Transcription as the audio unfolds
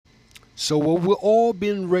So what we've all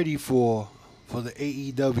been ready for the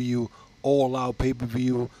AEW All Out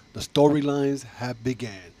pay-per-view, the storylines have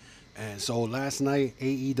began. And so last night,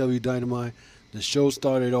 AEW Dynamite, the show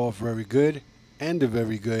started off very good, ended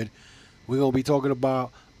very good. We're going to be talking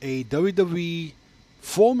about a WWE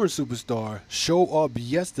former superstar show up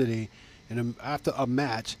yesterday after a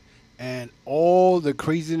match and all the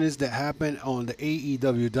craziness that happened on the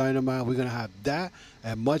AEW Dynamite. We're going to have that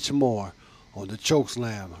and much more on the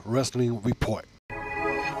Chokeslam Wrestling Report.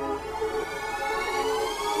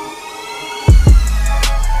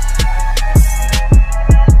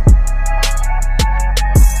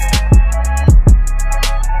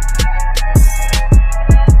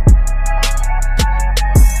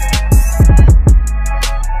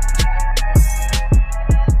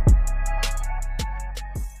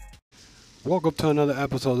 Welcome to another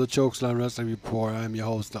episode of the Chokeslam Wrestling Report. I'm your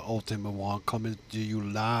host, the Ultimate One, coming to you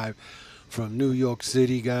live from New York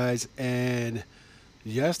City, guys. And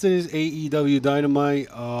yesterday's AEW Dynamite,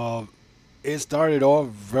 it started off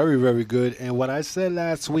very, very good. And what I said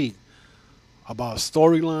last week about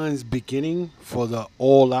storylines beginning for the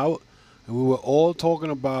All Out, and we were all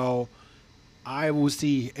talking about I will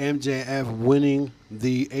see MJF winning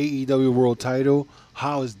the AEW World Title.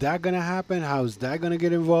 How is that going to happen? How is that going to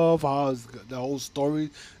get involved? How is the whole story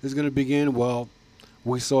is going to begin? Well,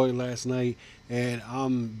 we saw it last night, and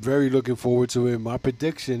I'm very looking forward to it. My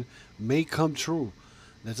prediction may come true.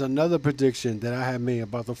 There's another prediction that I had made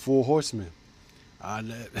about the Four Horsemen.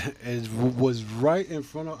 It was right in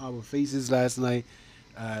front of our faces last night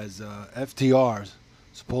as FTRs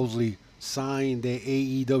supposedly signed their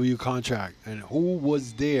AEW contract. And who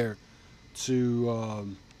was there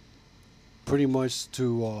to pretty much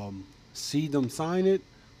to see them sign it,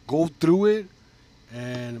 go through it,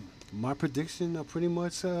 and my prediction are pretty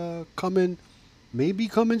much maybe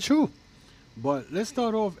coming true. But let's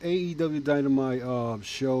start off AEW Dynamite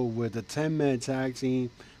show with a 10-man tag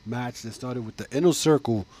team match that started with the Inner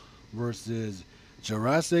Circle versus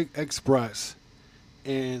Jurassic Express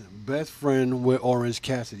and Best Friend with Orange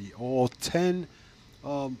Cassidy. All 10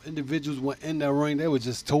 individuals went in that ring. They were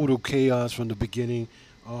just total chaos from the beginning.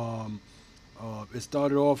 It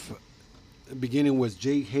started off, the beginning was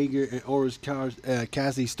Jake Hager and Orange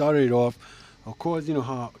Cassidy started it off. Of course, you know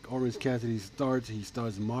how Orange Cassidy starts. He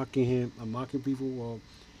starts mocking people. Well,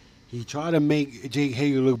 he tried to make Jake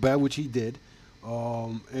Hager look bad, which he did.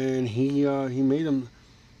 And he made him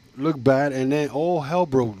look bad, and then all hell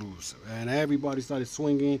broke loose. And everybody started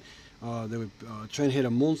swinging. Trent hit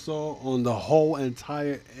a moonsault on the whole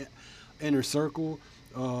entire Inner Circle.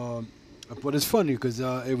 But it's funny because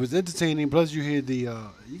it was entertaining. Plus, you hear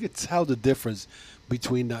you could tell the difference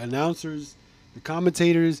between the announcers, the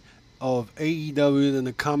commentators of AEW, and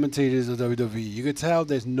the commentators of WWE. You could tell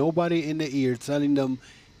there's nobody in the ear telling them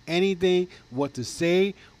anything, what to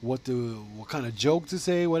say, what kind of joke to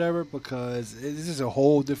say, whatever. Because this is a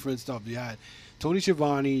whole different stuff. You had Tony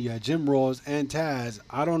Schiavone, you had Jim Ross, and Taz.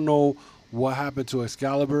 I don't know what happened to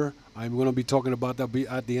Excalibur. I'm going to be talking about that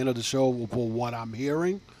at the end of the show for what I'm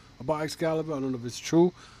hearing about Excalibur. I don't know if it's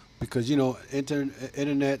true because, you know,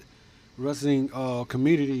 internet wrestling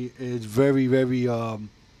community is very, very,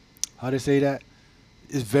 how to say that?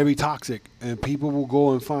 It's very toxic, and people will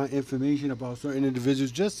go and find information about certain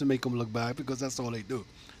individuals just to make them look bad because that's all they do.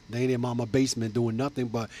 They in their mama basement doing nothing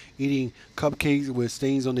but eating cupcakes with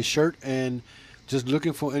stains on their shirt and just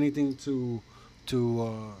looking for anything to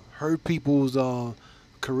hurt people's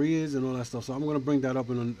careers and all that stuff. So I'm going to bring that up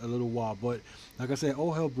in a little while. But like I said,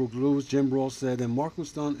 all hell broke loose. Jim Ross said, and Marco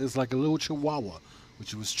Stunt is like a little chihuahua,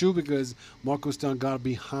 which was true because Marco Stunt got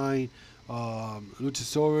behind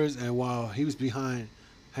Luchasaurus, and while he was behind,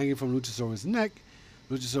 hanging from Luchasaurus' neck,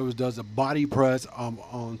 Luchasaurus does a body press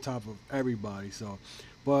on top of everybody. So,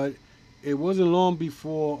 but it wasn't long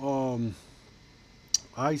before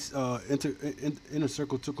Inner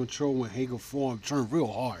Circle took control when Hager formed, turned real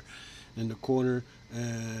hard in the corner,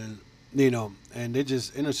 and you know, and they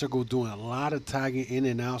just Inner Circle doing a lot of tagging in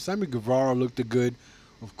and out. Sammy Guevara looked good,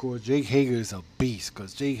 of course. Jake Hager is a beast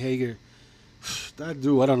because Jake Hager, that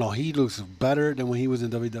dude, I don't know, he looks better than when he was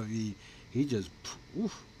in WWE. He just,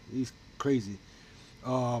 he's crazy.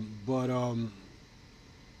 But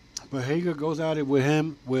Hager goes at it with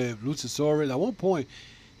him with Luchasaurus. At one point,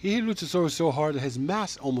 he hit Luchasaurus so hard that his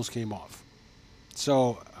mask almost came off.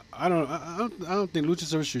 So I don't think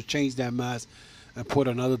Luchasaurus should change that mask and put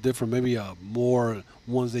another different, maybe more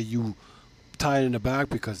ones that you tie in the back,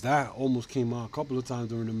 because that almost came out a couple of times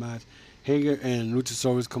during the match. Hager and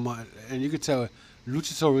Luchasaurus come out, and you could tell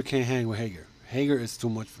Luchasaurus can't hang with Hager. Hager is too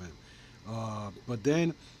much for him. But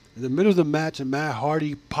then In the middle of the match, and Matt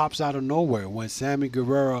Hardy pops out of nowhere when Sammy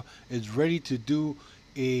Guevara is ready to do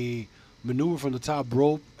a maneuver from the top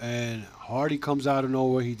rope, and Hardy comes out of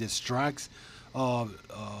nowhere. He distracts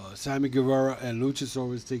Sammy Guevara, and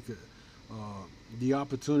Luchasaurus take the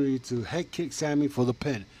opportunity to head kick Sammy for the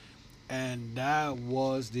pin, and that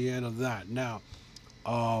was the end of that. Now,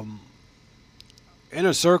 um,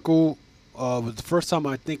 Inner Circle was the first time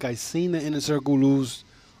I think I seen the Inner Circle lose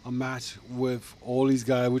a match with all these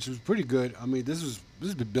guys, which was pretty good. I mean, this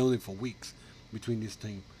has been building for weeks between this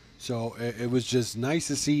team, so it was just nice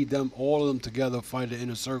to see them all of them together fight the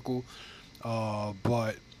Inner Circle.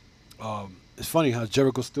 But it's funny how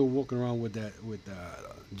Jericho's still walking around with that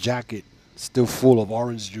jacket still full of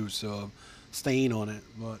orange juice stain on it,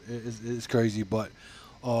 but it's crazy. But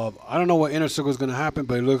I don't know what Inner Circle is going to happen,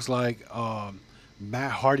 but it looks like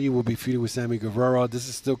Matt Hardy will be feuding with Sammy Guevara. This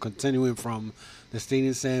is still continuing from the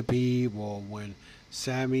Stadium Stampede, well, when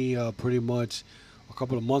Sammy pretty much a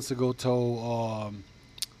couple of months ago told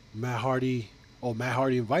Matt Hardy, or Matt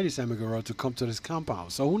Hardy invited Sammy Guevara to come to this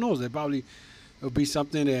compound. So who knows? It'll be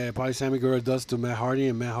something that probably Sammy Guevara does to Matt Hardy,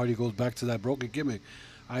 and Matt Hardy goes back to that broken gimmick.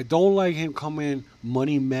 I don't like him coming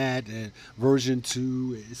money mad and version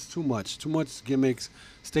 2. It's too much. Too much gimmicks.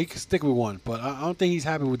 Stick with one. But I don't think he's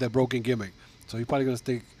happy with that broken gimmick. So he's probably going to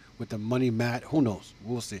stick with the money mad. Who knows?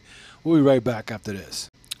 We'll see. We'll be right back after this.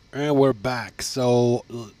 And we're back. So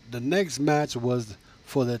the next match was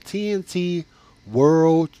for the TNT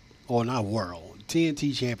World, or not World,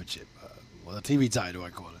 TNT Championship. Well, the TV title, I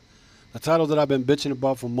call it. The title that I've been bitching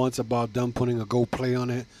about for months about them putting a gold play on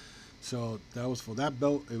it. So that was for that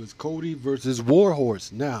belt. It was Cody versus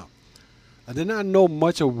Warhorse. Now, I did not know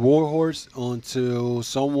much of Warhorse until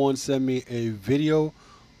someone sent me a video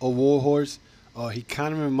of Warhorse. He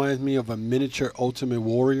kind of reminds me of a miniature Ultimate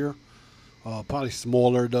Warrior. Probably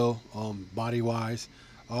smaller though, body-wise.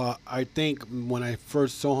 I think when I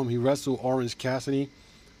first saw him, he wrestled Orange Cassidy.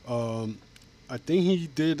 I think he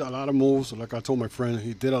did a lot of moves. Like I told my friend,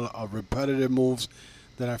 he did a repetitive moves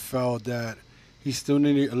that I felt that he still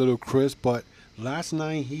needed a little crisp. But last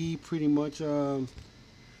night, he pretty much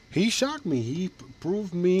he shocked me. He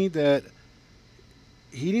proved me that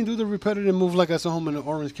he didn't do the repetitive move like I saw him in the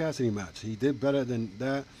Orange Cassidy match. He did better than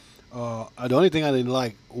that. The only thing I didn't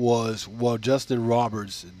like was what Justin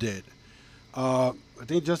Roberts did. I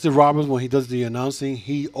think Justin Roberts, when he does the announcing,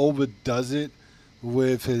 he overdoes it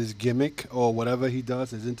with his gimmick or whatever he does,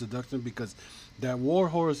 his introduction, because that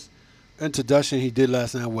Warhorse introduction he did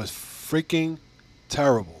last night was freaking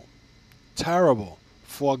terrible. Terrible.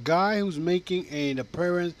 For a guy who's making an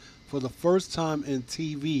appearance for the first time in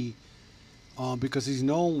TV, because he's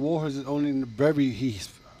known Warhorse is only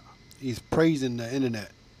he's praising the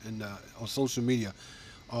internet and on social media.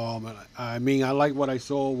 I mean, I like what I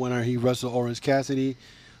saw when he wrestled Orange Cassidy,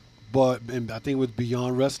 and I think it was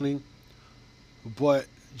Beyond Wrestling. But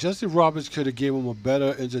Justin Roberts could have given him a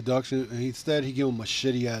better introduction, and instead he gave him a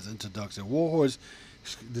shitty ass introduction. Warhorse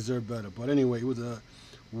deserved better. But anyway, it was a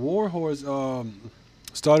Warhorse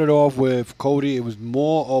started off with Cody. It was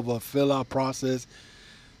more of a fill out process.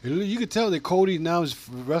 You could tell that Cody now is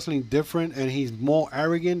wrestling different, and he's more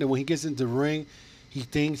arrogant. And when he gets into the ring, he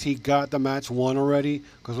thinks he got the match won already.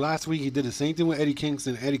 Because last week he did the same thing with Eddie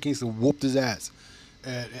Kingston. Eddie Kingston whooped his ass,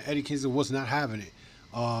 and Eddie Kingston was not having it.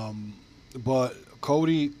 But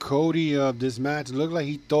Cody, this match looked like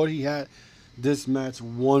he thought he had this match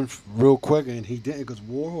won real quick, and he didn't. Because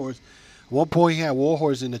Warhorse, at one point he had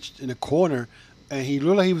Warhorse in the corner, and he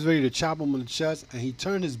looked like he was ready to chop him in the chest, and he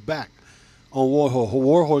turned his back on Warhorse.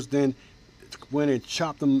 Warhorse then went and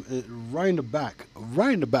chopped him right in the back.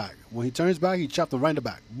 Right in the back. When he turned his back, he chopped him right in the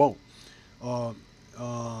back. Boom.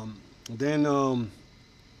 Then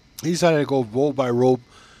he decided to go rope by rope,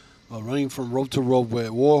 running from rope to rope with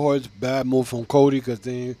Warhorse. Bad move from Cody, because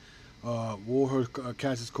then Warhorse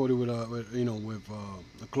catches Cody with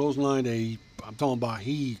a clothesline that I'm talking about.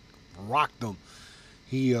 He rocked him.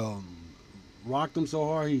 He rocked him so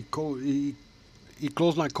hard he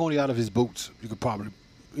clotheslined Cody out of his boots. You could probably,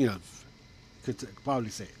 probably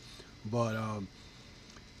say it. But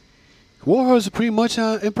Warhorse pretty much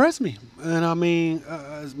impressed me. And I mean,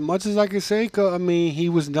 as much as I can say, I mean, he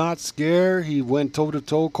was not scared. He went toe to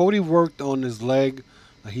toe. Cody worked on his leg.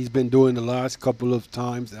 He's been doing the last couple of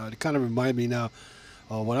times. It kind of reminds me now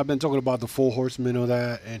when I've been talking about the Four Horsemen or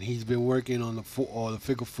that, and he's been working on the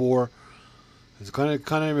figure four. It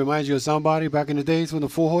kind of reminds you of somebody back in the days when the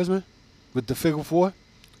Four Horsemen with the figure four.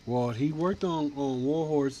 Well, he worked on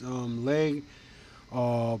Warhorse leg,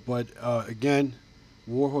 but again,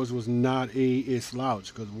 Warhorse was not a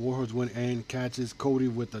slouch, because Warhorse went and catches Cody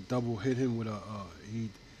with a double, hit him with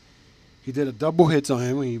He did a double hits on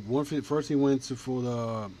him. First he went to for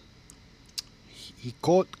the he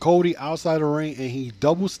caught Cody outside the ring and he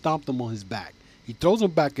double stomped him on his back. He throws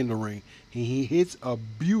him back in the ring and he hits a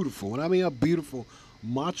beautiful, and I mean a beautiful,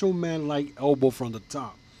 Macho Man like elbow from the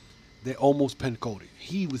top. They almost pinned Cody.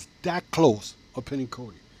 He was that close of pinning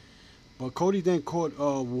Cody. But Cody then caught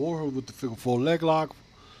Warhorse with the figure four leg lock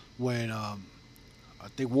when I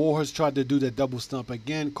think Warhorse tried to do that double stomp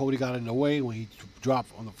again. Cody got in the way. When he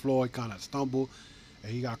dropped on the floor, he kind of stumbled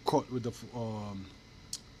and he got caught with the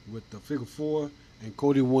figure four, and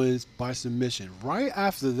Cody wins by submission. Right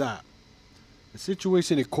after that, the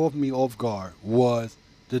situation that caught me off guard was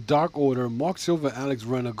the Dark Order, Mark Silver and Alex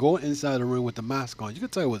Renner go inside the ring with the mask on. You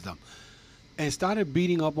could tell it was them. And started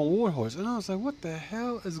beating up on Warhorse. And I was like, what the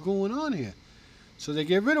hell is going on here? So they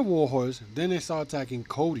get rid of Warhorse. Then they start attacking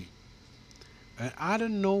Cody. And out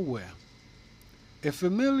of nowhere, a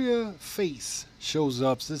familiar face shows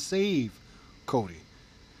up to save Cody.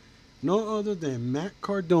 No other than Matt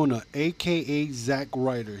Cardona, a.k.a. Zack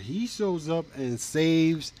Ryder. He shows up and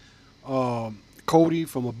saves Cody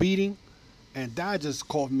from a beating. And that just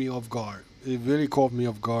caught me off guard. It really caught me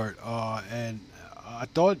off guard. And I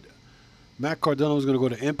thought Matt Cardona was going to go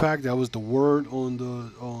to Impact. That was the word on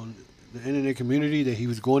the internet community that he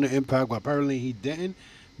was going to Impact, but apparently he didn't.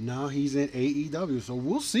 Now he's in AEW. So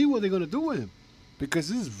we'll see what they're going to do with him, because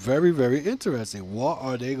this is very, very interesting. What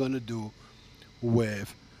are they going to do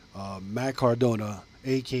with Matt Cardona,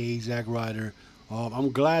 a.k.a. Zack Ryder?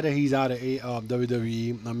 I'm glad that he's out of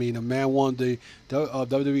WWE. I mean, the man won the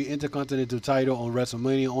WWE Intercontinental title on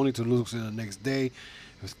WrestleMania only to lose it the next day.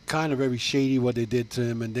 It was kind of very shady what they did to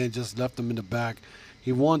him, and then just left him in the back.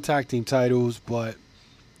 He won tag team titles, but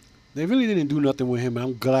they really didn't do nothing with him, and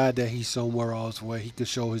I'm glad that he's somewhere else where he could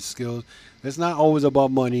show his skills. It's not always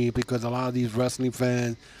about money, because a lot of these wrestling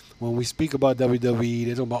fans, when we speak about WWE,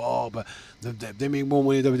 they're talking about, oh, but they make more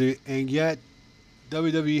money than WWE, and yet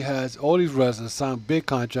WWE has all these wrestlers sign big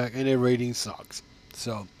contract and their rating sucks.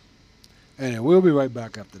 So, anyway, we'll be right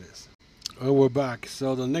back after this. And we're back.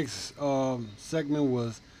 So the next segment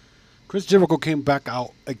was Chris Jericho came back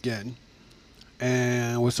out again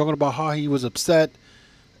and was talking about how he was upset.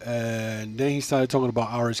 And then he started talking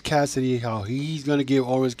about Orange Cassidy, how he's going to give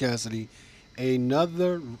Orange Cassidy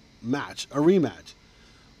another match, a rematch,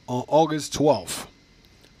 on August 12th.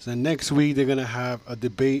 So next week they're going to have a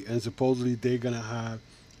debate, and supposedly they're going to have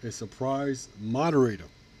a surprise moderator.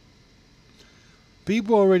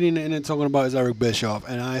 People already in the internet talking about is Eric Bischoff,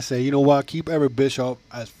 and I say, you know what, keep Eric Bischoff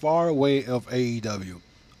as far away of AEW.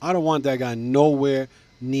 I don't want that guy nowhere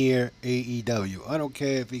near AEW. I don't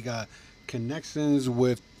care if he got connections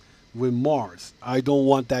with Mars. I don't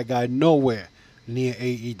want that guy nowhere near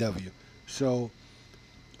AEW. So,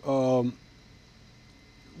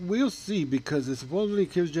 we'll see, because it's supposedly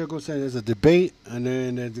Chris Jericho said there's a debate, and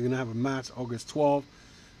then they're going to have a match August 12th.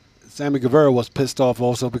 Sammy Guevara was pissed off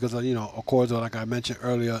also because, of course, like I mentioned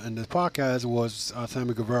earlier in this podcast, was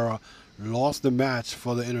Sammy Guevara lost the match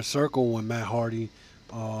for the Inner Circle when Matt Hardy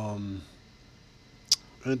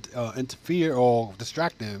interfered or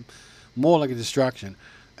distracted him, more like a distraction,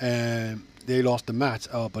 and they lost the match.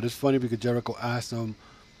 But it's funny because Jericho asked him,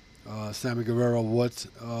 Sammy Guevara, what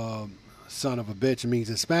son of a bitch means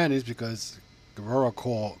in Spanish, because Guevara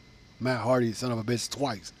called Matt Hardy son of a bitch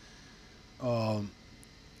twice.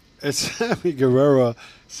 And Sammy Guevara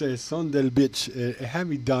says son del bitch. It had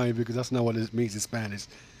me dying because that's not what it means in Spanish.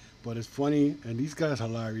 But it's funny, and these guys are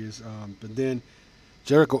hilarious. But then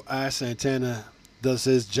Jericho asked Santana, does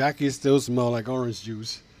his jacket still smell like orange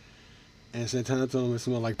juice? And Santana told him it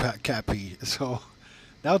smelled like cat pee. So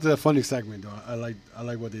that was a funny segment, though. I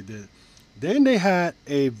like what they did. Then they had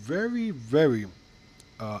a very, very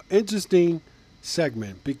interesting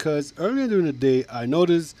segment, because earlier during the day I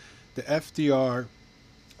noticed the FTR,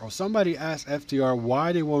 or somebody asked FTR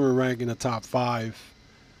why they weren't ranked in the top 5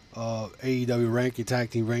 AEW ranking, tag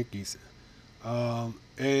team rankings.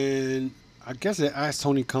 And I guess they asked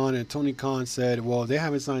Tony Khan, and Tony Khan said, well, they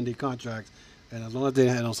haven't signed their contracts, and as long as they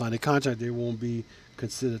don't sign their contract, they won't be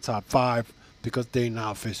considered top 5 because they're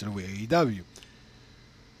not officially with AEW.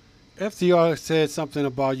 FTR said something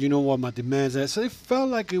about, you know what, my demands are. So it felt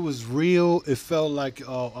like it was real. It felt like,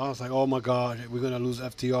 I was like, oh my God, we're going to lose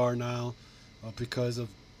FTR now because of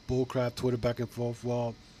bullcrap, Twitter back and forth.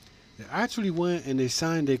 Well, they actually went and they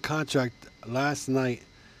signed their contract last night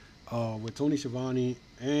with Tony Schiavone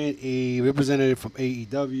and a representative from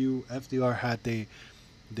AEW. FTR had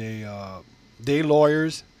their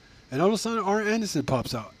lawyers, and all of a sudden Arn Anderson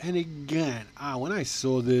pops out. And again, when I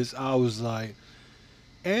saw this, I was like,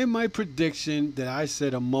 and my prediction that I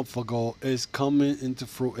said a month ago is coming into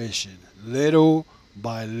fruition, little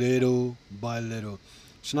by little by little.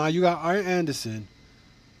 So now you got Arn Anderson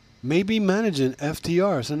maybe managing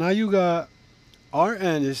FTR. So now you got Arn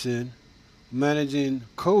Anderson managing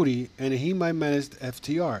Cody, and he might manage the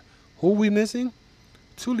FTR. Who we missing?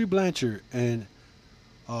 Tully Blanchard and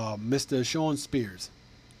Mr. Sean Spears.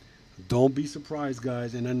 Don't be surprised,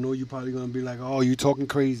 guys. And I know you're probably gonna be like, "Oh, you talking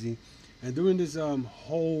crazy." And during this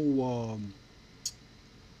whole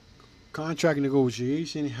contract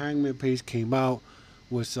negotiation, Hangman Page came out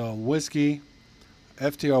with some whiskey.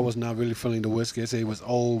 FTR was not really feeling the whiskey. They said it was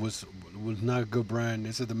old, was not a good brand.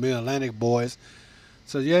 They said the Mid Atlantic boys.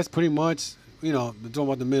 So yes, pretty much, talking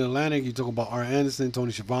about the Mid Atlantic. You talking about Arn Anderson,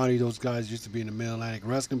 Tony Schiavone. Those guys used to be in the Mid Atlantic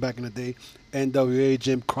wrestling back in the day. NWA,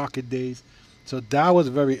 Jim Crockett days. So that was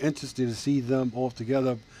very interesting to see them all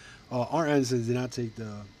together. Arn Anderson did not take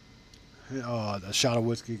the shot of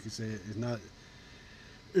whiskey. You could say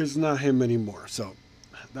it's not him anymore. So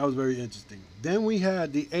that was very interesting. Then we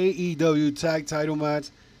had the AEW tag title match.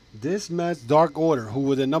 This match, Dark Order, who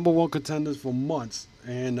were the #1 contenders for months,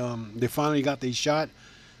 and they finally got their shot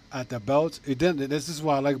at the belts. This is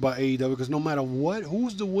what I like about AEW, because no matter what,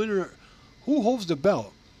 who's the winner, who holds the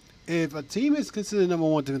belt, if a team is considered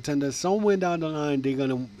 #1 contender, somewhere down the line they're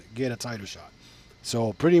gonna get a title shot.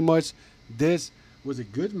 So pretty much, this was a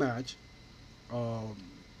good match, and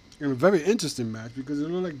a very interesting match, because it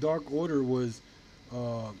looked like Dark Order was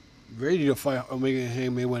ready to fight Omega and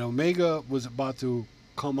Hangman. When Omega was about to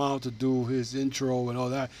come out to do his intro and all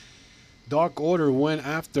that, Dark Order went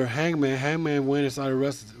after Hangman. Hangman went and started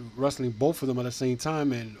wrestling both of them at the same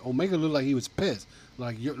time, and Omega looked like he was pissed.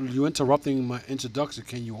 Like, you're interrupting my introduction.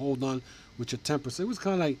 Can you hold on with your temper? So it was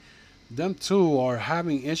kind of like them two are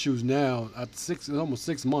having issues now at almost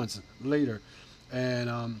 6 months later, and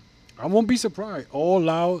I won't be surprised. All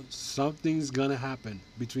out, something's gonna happen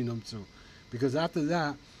between them two, because after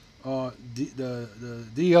that, the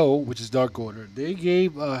DO, which is Dark Order, they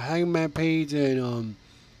gave Hangman Page and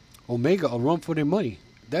Omega a run for their money.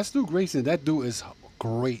 That's Stu Grayson. That dude is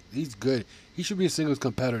great. He's good. He should be a singles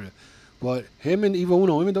competitor. But him and Evil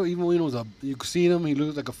Uno, even though Evil Uno's you can see him, he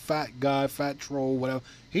looks like a fat guy, fat troll, whatever.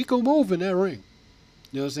 He can move in that ring.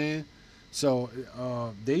 You know what I'm saying? So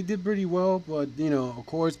they did pretty well, but of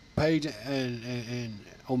course, Page and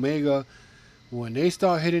Omega, when they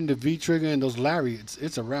start hitting the V trigger and those lariats,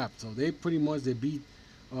 it's a wrap. So they pretty much beat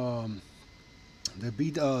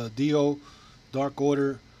Do Dark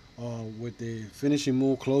Order with the finishing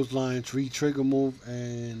move, clothesline, tree trigger move,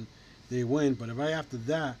 and they win. But right after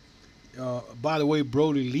that, by the way,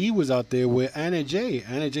 Brody Lee was out there with Anna Jay.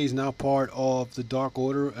 Anna Jay is now part of the Dark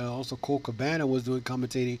Order, and also Cole Cabana was doing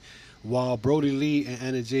commentating, while Brody Lee and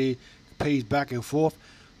Anna Jay paced back and forth.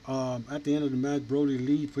 At the end of the match, Brody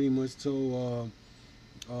Lee pretty much told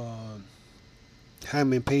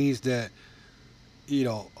Hangman Page that,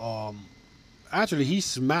 actually he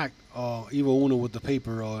smacked Evil Uno with the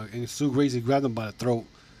paper, and Stu Grayson grabbed him by the throat.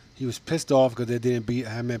 He was pissed off because they didn't beat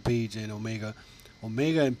Hangman Page and Omega.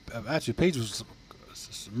 Omega and actually Page was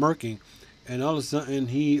smirking, and all of a sudden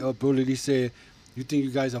Brody Lee said, "You think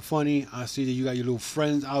you guys are funny? I see that you got your little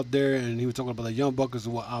friends out there," and he was talking about the Young Buckers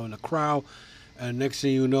who were out in the crowd. And next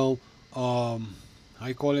thing you know, how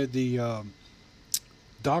you call it, the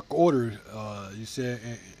Dark Order. You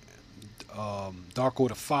said Dark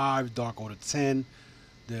Order 5, Dark Order 10.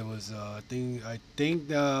 There was I think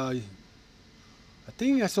I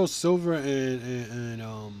saw Silver and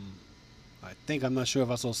I'm not sure if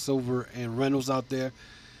I saw Silver and Reynolds out there,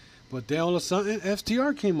 but then all of a sudden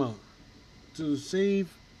FTR came out to save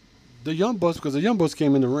the Young Bucks, because the Young Bucks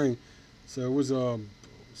came in the ring. So it was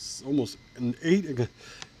almost an 8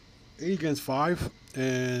 against 5,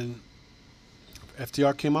 and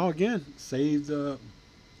FTR came out again, saved the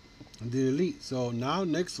Elite. So now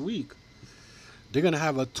next week they're gonna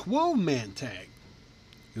have a 12-man tag.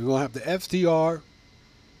 You're gonna have the FTR,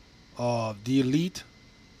 the Elite,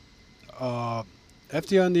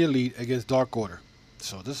 FTR and the Elite against Dark Order.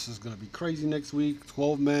 So this is gonna be crazy next week.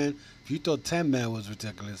 12-man. If you thought 10-man was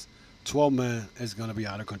ridiculous, 12-man is gonna be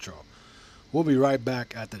out of control. We'll be right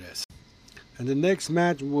back after this. And the next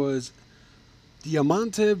match was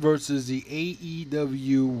Diamante versus the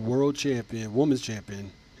AEW World Champion, Women's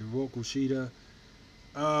Champion, Hiroko Shida.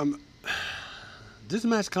 This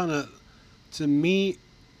match kind of, to me,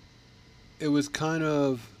 it was kind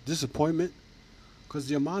of disappointment, because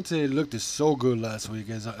Diamante looked so good last week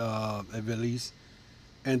as Evelise,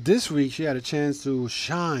 and this week she had a chance to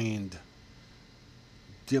shine.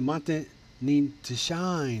 Diamante needed to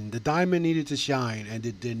shine. The diamond needed to shine, and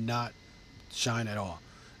it did not shine at all.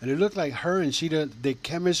 And it looked like her and Shida, their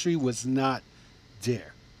chemistry was not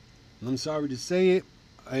there. And I'm sorry to say it.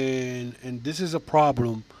 and this is a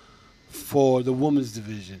problem for the women's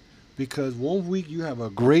division because one week you have a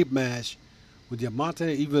great match with Diamante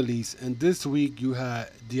and Ivelisse, and this week you had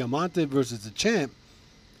Diamante versus the champ,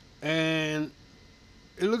 and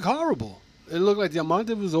it looked horrible. It looked like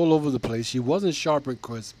Diamante was all over the place. She wasn't sharp and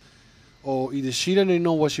crisp, or either she didn't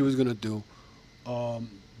know what she was gonna do.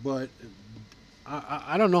 But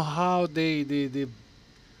I don't know how they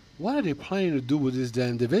what are they planning to do with this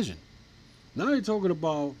damn division? Now you're talking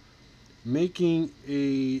about making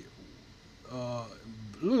a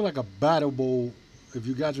look like a battle bowl. If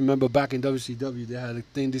you guys remember back in WCW, they had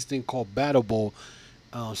this thing called Battle Bowl,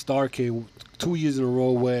 Starcade, 2 years in a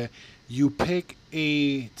row, where you pick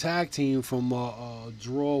a tag team from a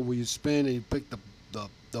draw where you spin and you pick the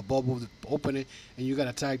bubble, open it, and you got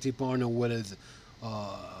a tag team partner, whether it's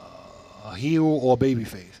a heel or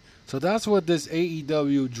babyface. So that's what this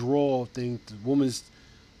AEW draw thing, the women's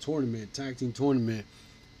tournament, tag team tournament.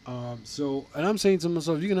 And I'm saying to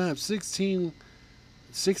myself, you're gonna have 16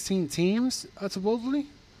 teams, supposedly.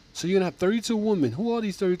 So you're gonna have 32 women. Who are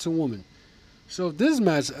these 32 women? So this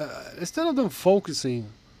match, instead of them focusing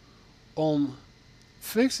on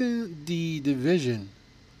fixing the division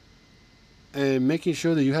and making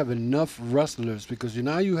sure that you have enough wrestlers, because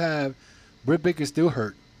now you have Britt Baker still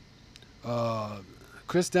hurt.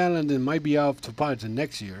 Chris Stanley might be out to probably to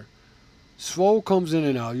next year. Swole comes in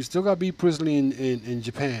and out. You still got B. Priestley in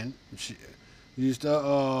Japan. You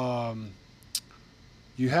still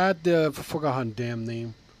you had I forgot her damn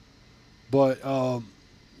name, but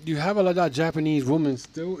you have a lot of Japanese women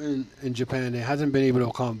still in Japan that hasn't been able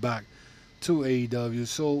to come back to AEW.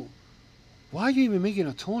 So why are you even making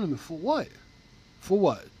a tournament for what? For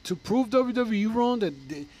what? To prove WWE wrong that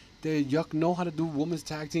they yuck know how to do women's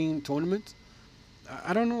tag team tournaments?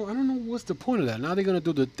 I don't know. I don't know what's the point of that. Now they're gonna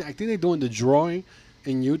do I think they're doing the drawing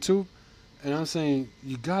in YouTube, and I'm saying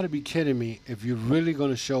you got to be kidding me if you're really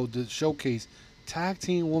gonna showcase tag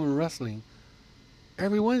team women wrestling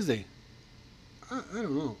every Wednesday. I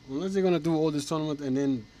don't know. Unless they're gonna do all this tournament and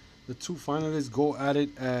then the two finalists go at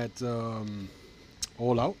it at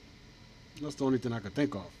All Out. That's the only thing I could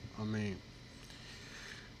think of. I mean,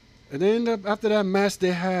 and then after that match,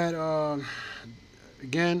 they had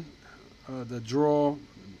again the draw.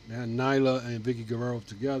 They had Nyla and Vicky Guerrero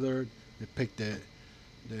together. They picked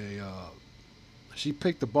she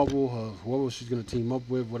picked the bubble, whoever she's gonna team up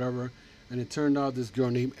with, whatever. And it turned out this girl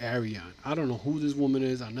named Ariane. I don't know who this woman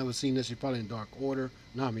is. I've never seen this. She's probably in Dark Order.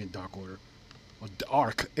 Not I mean Dark Order. Or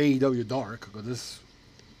Dark. AEW Dark. Because this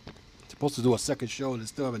supposed to do a second show and they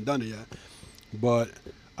still haven't done it yet. But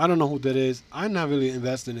I don't know who that is. I'm not really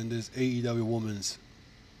invested in this AEW Women's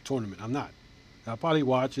Tournament. I'm not. I'll probably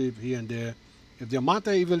watch it here and there. If Diamante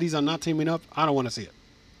and Ivelisse are not teaming up, I don't want to see it.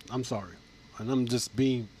 I'm sorry. And I'm just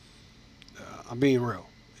being I'm being real.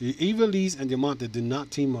 If Ivelisse and Diamante did not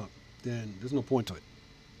team up, then there's no point to it.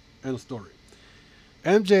 End of story.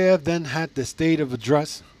 MJF then had the state of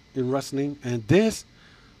address in wrestling, and this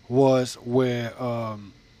was where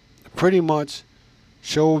pretty much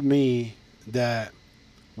showed me that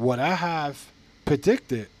what I have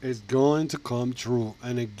predicted is going to come true.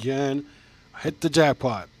 And again, I hit the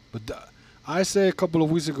jackpot. But I said a couple of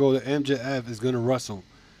weeks ago that MJF is going to wrestle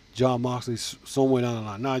Jon Moxley somewhere down the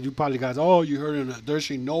line. Now, you probably guys, you heard it. There's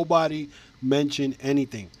nobody mention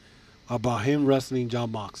anything about him wrestling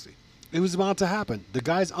Jon Moxley. It was about to happen. The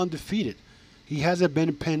guy's undefeated. He hasn't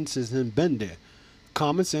been pinned since he's been there.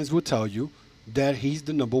 Common sense will tell you that he's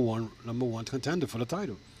the number one contender for the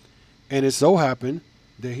title. And it so happened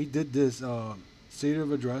that he did this state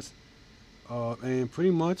of address and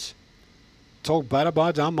pretty much talked bad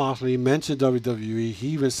about Jon Moxley, mentioned WWE. He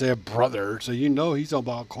even said brother. So you know he's talking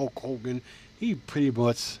about Hulk Hogan. He pretty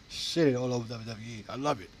much shit it all over WWE. I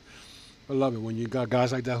love it. I love it when you got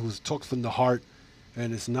guys like that who talks from the heart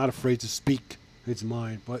and is not afraid to speak his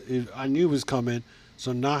mind. But I knew it was coming,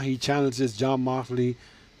 so now he challenges Jon Moxley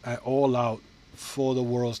at All Out for the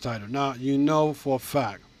world's title. Now, you know for a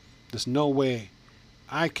fact, there's no way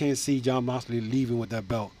I can't see Jon Moxley leaving with that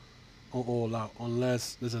belt on All Out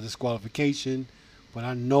unless there's a disqualification. But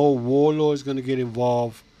I know Warlord is going to get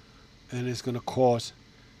involved, and it's going to cost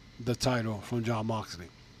the title from Jon Moxley.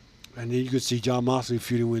 And then you could see Jon Moxley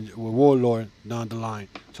feuding with Warlord down the line,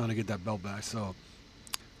 trying to get that belt back. So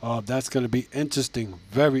that's going to be interesting,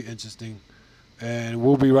 very interesting. And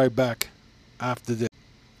we'll be right back after this.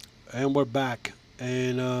 And we're back.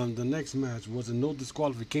 And the next match was a no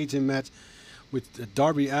disqualification match with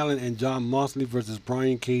Darby Allin and Jon Moxley versus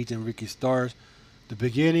Brian Cage and Ricky Starks. The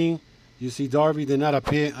beginning, you see Darby did not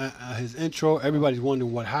appear at his intro. Everybody's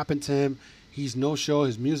wondering what happened to him. He's no show.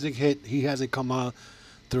 His music hit. He hasn't come out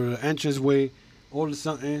through the entranceway. All of a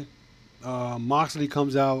sudden, Moxley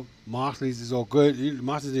comes out. Moxley's is all good.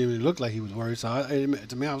 Moxley didn't even look like he was worried. So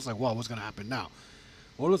to me, I was like, wow, what's gonna happen now?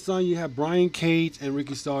 All of a sudden, you have Brian Cage and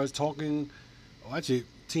Ricky Starks talking. Oh, actually,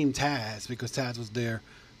 Team Taz, because Taz was there,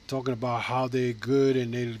 talking about how they're good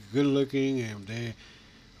and they're good looking and they're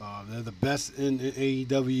the best in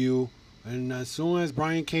AEW. And as soon as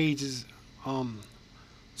Brian Cage's um,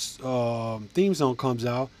 theme song comes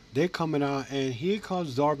out, they're coming out, and here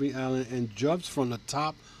comes Darby Allin and jumps from the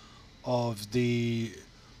top of the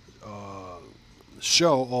uh,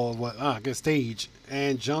 show or what I guess stage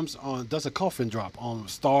and jumps on does a coffin drop on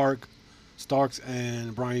Starks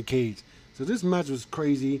and Brian Cage. So this match was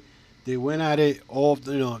crazy. They went at it all.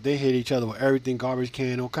 They hit each other with everything, garbage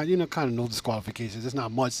can, all kind. Kind of no disqualifications. There's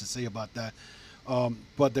not much to say about that.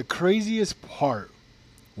 But the craziest part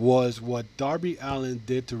was what Darby Allin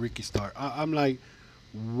did to Ricky Stark. I'm like,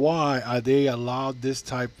 why are they allowed this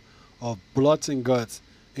type of bloods and guts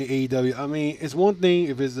in AEW? I mean, it's one thing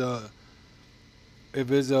if it's a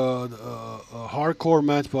hardcore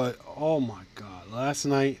match, but oh my god, last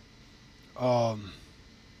night um,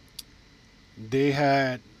 they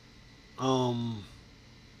had um,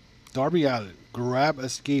 Darby Allin grab a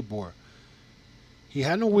skateboard. He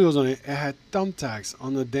had no wheels on it. It had thumbtacks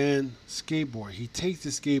on the damn skateboard. He takes the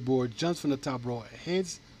skateboard, jumps from the top rope,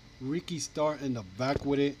 hits Ricky Stark in the back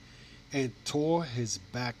with it, and tore his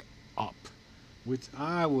back up. Which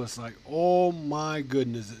I was like, oh my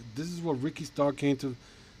goodness, this is what Ricky Stark came to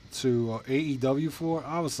AEW for.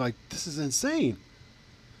 I was like, this is insane.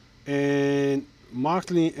 And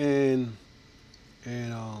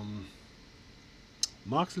and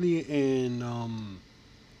Moxley and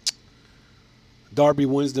Darby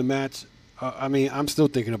wins the match. I mean, I'm still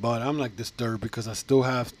thinking about it. I'm like disturbed because I still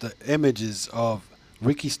have the images of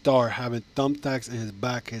Ricky Starr having thumbtacks in his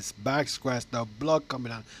back scratched up, blood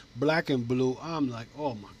coming out, black and blue. I'm like,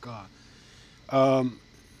 oh my god. Um,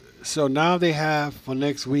 so now they have for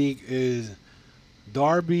next week is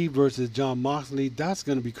Darby versus John Moxley. That's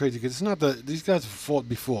gonna be crazy because it's not these guys fought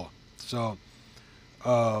before, so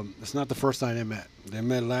it's not the first time they met. They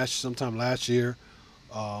met sometime last year,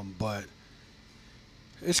 but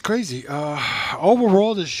it's crazy.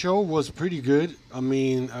 Overall, the show was pretty good. I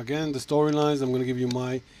mean, again, the storylines. I'm going to give you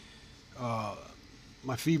uh,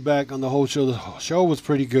 my feedback on the whole show. The whole show was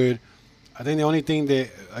pretty good. I think the only thing that,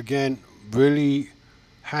 again, really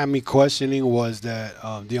had me questioning was that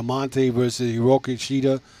Diamante versus Hiroki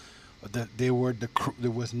Shida. That there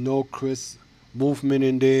was no Chris movement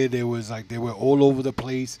in there. There was like they were all over the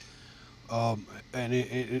place,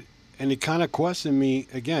 and it kind of questioned me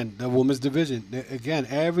again. The women's division again.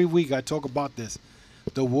 Every week I talk about this.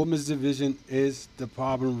 The women's division is the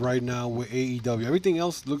problem right now with AEW. Everything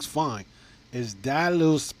else looks fine. It's that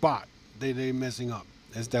little spot they messing up.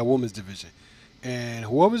 It's that women's division, and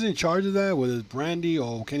whoever's in charge of that, whether it's Brandy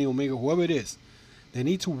or Kenny Omega, whoever it is, they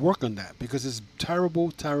need to work on that because it's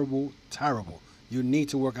terrible, terrible, terrible. You need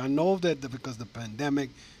to work. I know that because of the pandemic,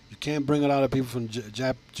 you can't bring a lot of people from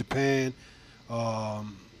Japan.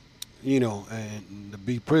 Um, and the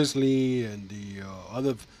B. Priestley and the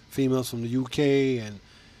other females from the UK and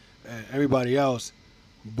everybody else.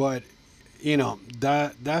 But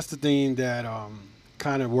that's the thing that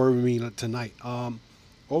kind of worried me tonight.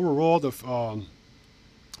 Overall, the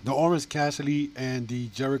Orange Cassidy and the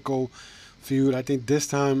Jericho feud. I think this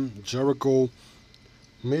time Jericho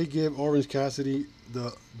may give Orange Cassidy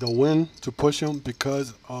the win to push him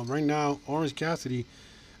because right now Orange Cassidy,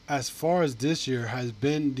 as far as this year, has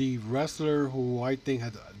been the wrestler who I think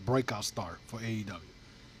had a breakout star for AEW.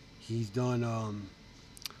 He's done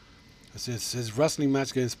his wrestling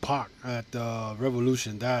match against Pac at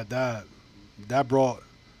Revolution. That brought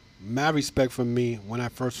mad respect from me when I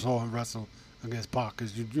first saw him wrestle against Pac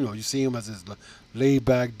because you see him as this laid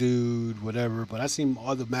back dude, whatever. But I seen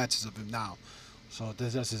other matches of him now, so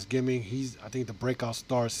that's his gimmick. He's I think the breakout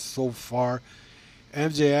star so far.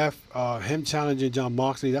 MJF, him challenging John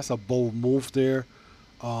Moxley, that's a bold move there.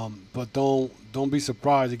 But don't be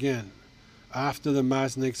surprised again. After the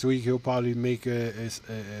match next week, he'll probably make a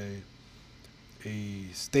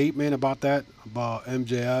statement about that about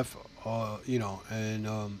MJF.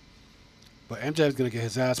 But MJF's gonna get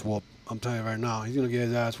his ass whooped. I'm telling you right now, he's gonna get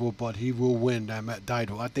his ass whooped, but he will win that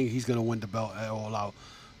title. I think he's gonna win the belt at All Out,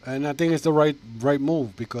 and I think it's the right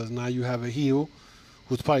move because now you have a heel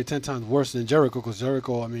who's probably 10 times worse than Jericho. Because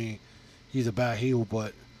Jericho, I mean, he's a bad heel,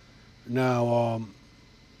 but now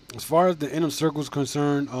as far as the inner circle is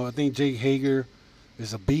concerned, I think Jake Hager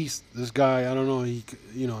is a beast. This guy, I don't know,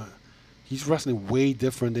 he's wrestling way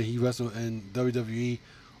different than he wrestled in WWE.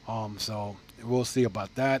 So we'll see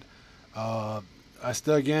about that. I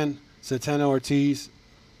still, again, Santana Ortiz,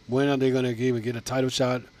 when are they gonna even get a title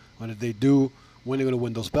shot? When if they do, when they're gonna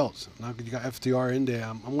win those belts? Now you got FTR in there.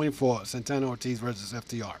 I'm waiting for Santana Ortiz versus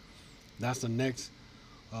FTR. That's the next,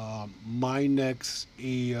 my next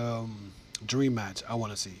dream match I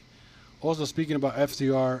want to see. Also, speaking about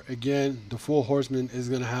FTR, again, the Four Horsemen is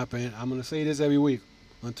going to happen. I'm going to say this every week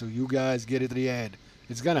until you guys get it to the end.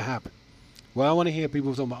 It's going to happen. Well, I want to hear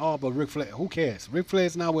people talking about, oh, but Ric Flair, who cares? Ric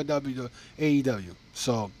Flair's not with AEW.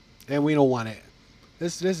 So, and we don't want it.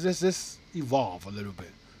 Let's evolve a little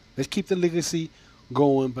bit. Let's keep the legacy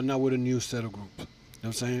going, but not with a new set of groups. You know what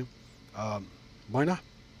I'm saying? Why not?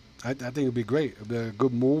 I think it'd be great. It'd be a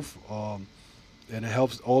good move. And it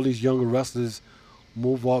helps all these younger wrestlers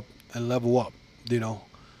move up and level up. You know,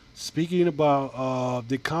 speaking about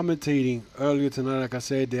the commentating earlier tonight, like I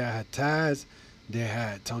said, they had Taz, they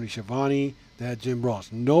had Tony Schiavone, they had Jim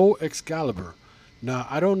Ross. No Excalibur. Now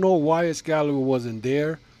I don't know why Excalibur wasn't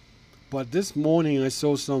there, but this morning I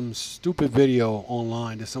saw some stupid video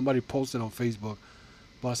online that somebody posted on Facebook.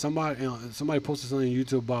 But somebody posted something on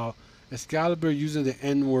YouTube about Excalibur using the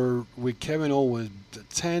N-word with Kevin Owens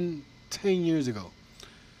 10 years ago.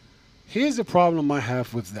 Here's the problem I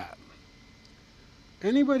have with that.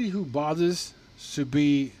 Anybody who bothers should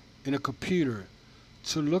be in a computer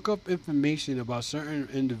to look up information about certain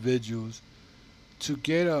individuals to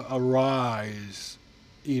get a rise,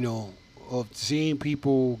 you know, of seeing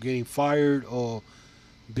people getting fired or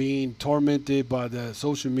being tormented by the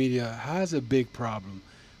social media has a big problem.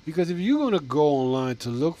 Because if you're going to go online to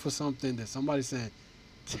look for something that somebody said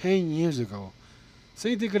 10 years ago,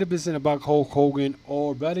 same thing could have been said about Hulk Hogan,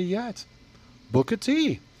 or better yet, Booker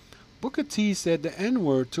T. Booker T said the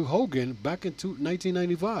N-word to Hogan back in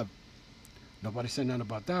 1995. Nobody said nothing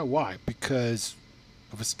about that. Why? Because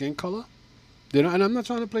of his skin color? You know, and I'm not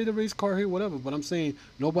trying to play the race card here, whatever, but I'm saying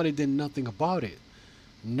nobody did nothing about it.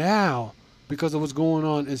 Now, because of what's going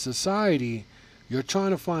on in society, you're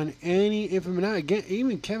trying to find any information. Again,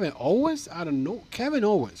 even Kevin Owens, I don't know. Kevin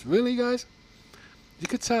Owens, really, guys? You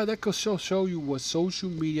could tell that could show you what social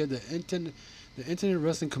media, the internet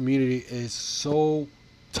wrestling community is so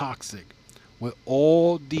toxic. With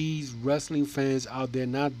all these wrestling fans out there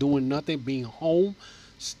not doing nothing, being home,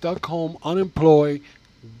 stuck home, unemployed,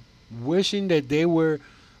 wishing that they were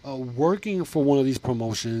working for one of these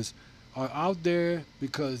promotions, are out there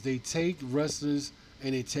because they take wrestlers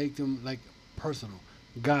and they take them like personal.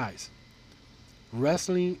 Guys,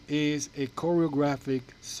 wrestling is a choreographic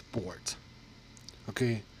sport.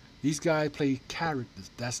 Okay? These guys play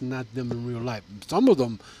characters. That's not them in real life. Some of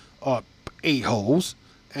them are a-holes,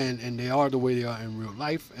 and they are the way they are in real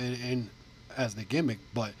life and as the gimmick.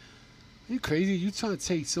 But are you crazy? You trying to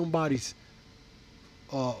take somebody's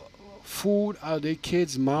food out of their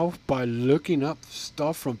kid's mouth by looking up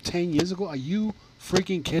stuff from 10 years ago? Are you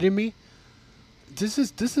freaking kidding me? This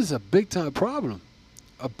is a big time problem.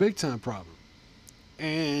 A big time problem.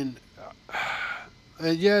 And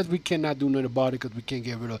yes, we cannot do nothing about it because we can't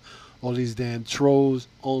get rid of all these damn trolls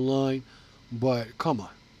online. But come on,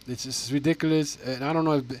 it's just ridiculous. And I don't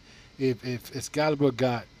know if Excalibur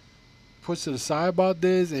got pushed to the side about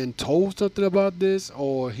this and told something about this,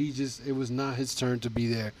 or it was not his turn to be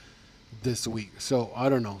there this week. So I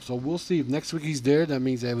don't know. So we'll see if next week he's there. That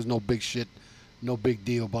means there was no big shit, no big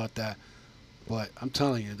deal about that. But I'm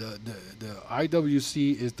telling you, the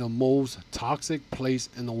IWC is the most toxic place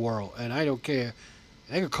in the world, and I don't care.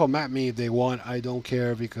 They can come at me if they want. I don't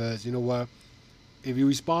care, because you know what? If you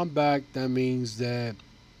respond back, that means that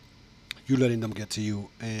you're letting them get to you,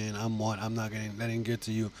 and I'm not letting them get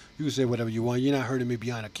to you. You can say whatever you want. You're not hurting me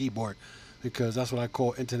behind a keyboard, because that's what I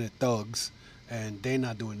call internet thugs, and they're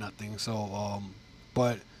not doing nothing. So,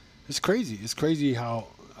 but it's crazy. It's crazy how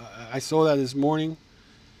I saw that this morning.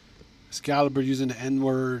 Excalibur using the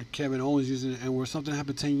N-word, Kevin Owens using the N-word. Something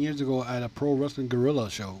happened 10 years ago at a Pro Wrestling Guerrilla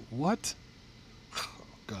show. What? Oh,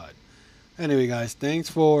 God. Anyway, guys, thanks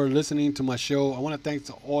for listening to my show. I want to thank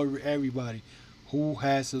everybody who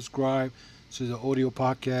has subscribed to the audio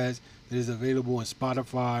podcast. It is available on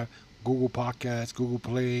Spotify, Google Podcasts, Google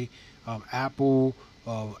Play, Apple,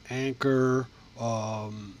 Anchor,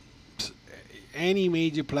 any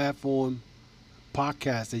major platform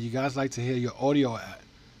podcast that you guys like to hear your audio at.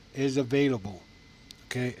 Is available.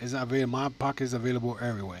 Okay, it's available. My podcast is available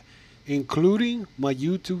everywhere, including my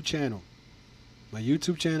YouTube channel. My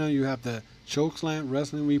YouTube channel, you have the Chokeslam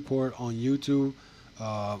Wrestling Report on YouTube.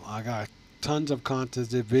 I got tons of content,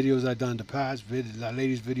 the videos I've done in the past, that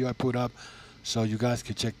latest video I put up, so you guys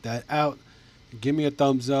can check that out. Give me a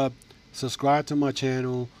thumbs up, subscribe to my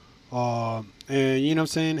channel, and you know what I'm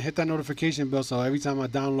saying, hit that notification bell so every time I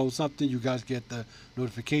download something, you guys get the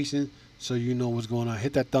notification. so you know what's going on.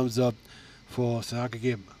 Hit that thumbs up so I could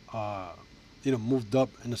get moved up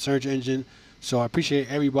in the search engine. So I appreciate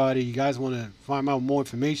everybody. You guys want to find out more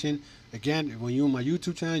information? Again, when you're on my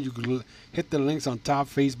YouTube channel, you can hit the links on top: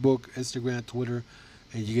 Facebook, Instagram, Twitter,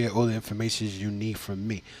 and you get all the information you need from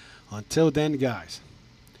me. Until then, guys,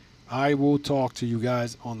 I will talk to you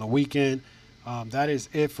guys on the weekend. That is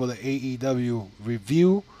it for the AEW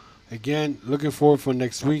review. Again, looking forward for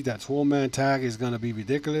next week. That 12-man tag is going to be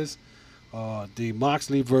ridiculous. The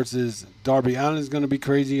Moxley versus Darby Allin is going to be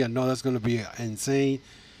crazy. I know that's going to be insane.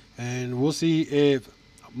 And we'll see if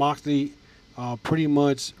Moxley pretty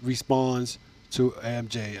much responds to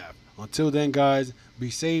MJF. Until then, guys, be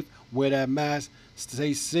safe. Wear that mask.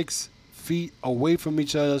 Stay 6 feet away from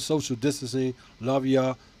each other. Social distancing. Love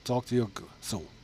y'all. Talk to you soon.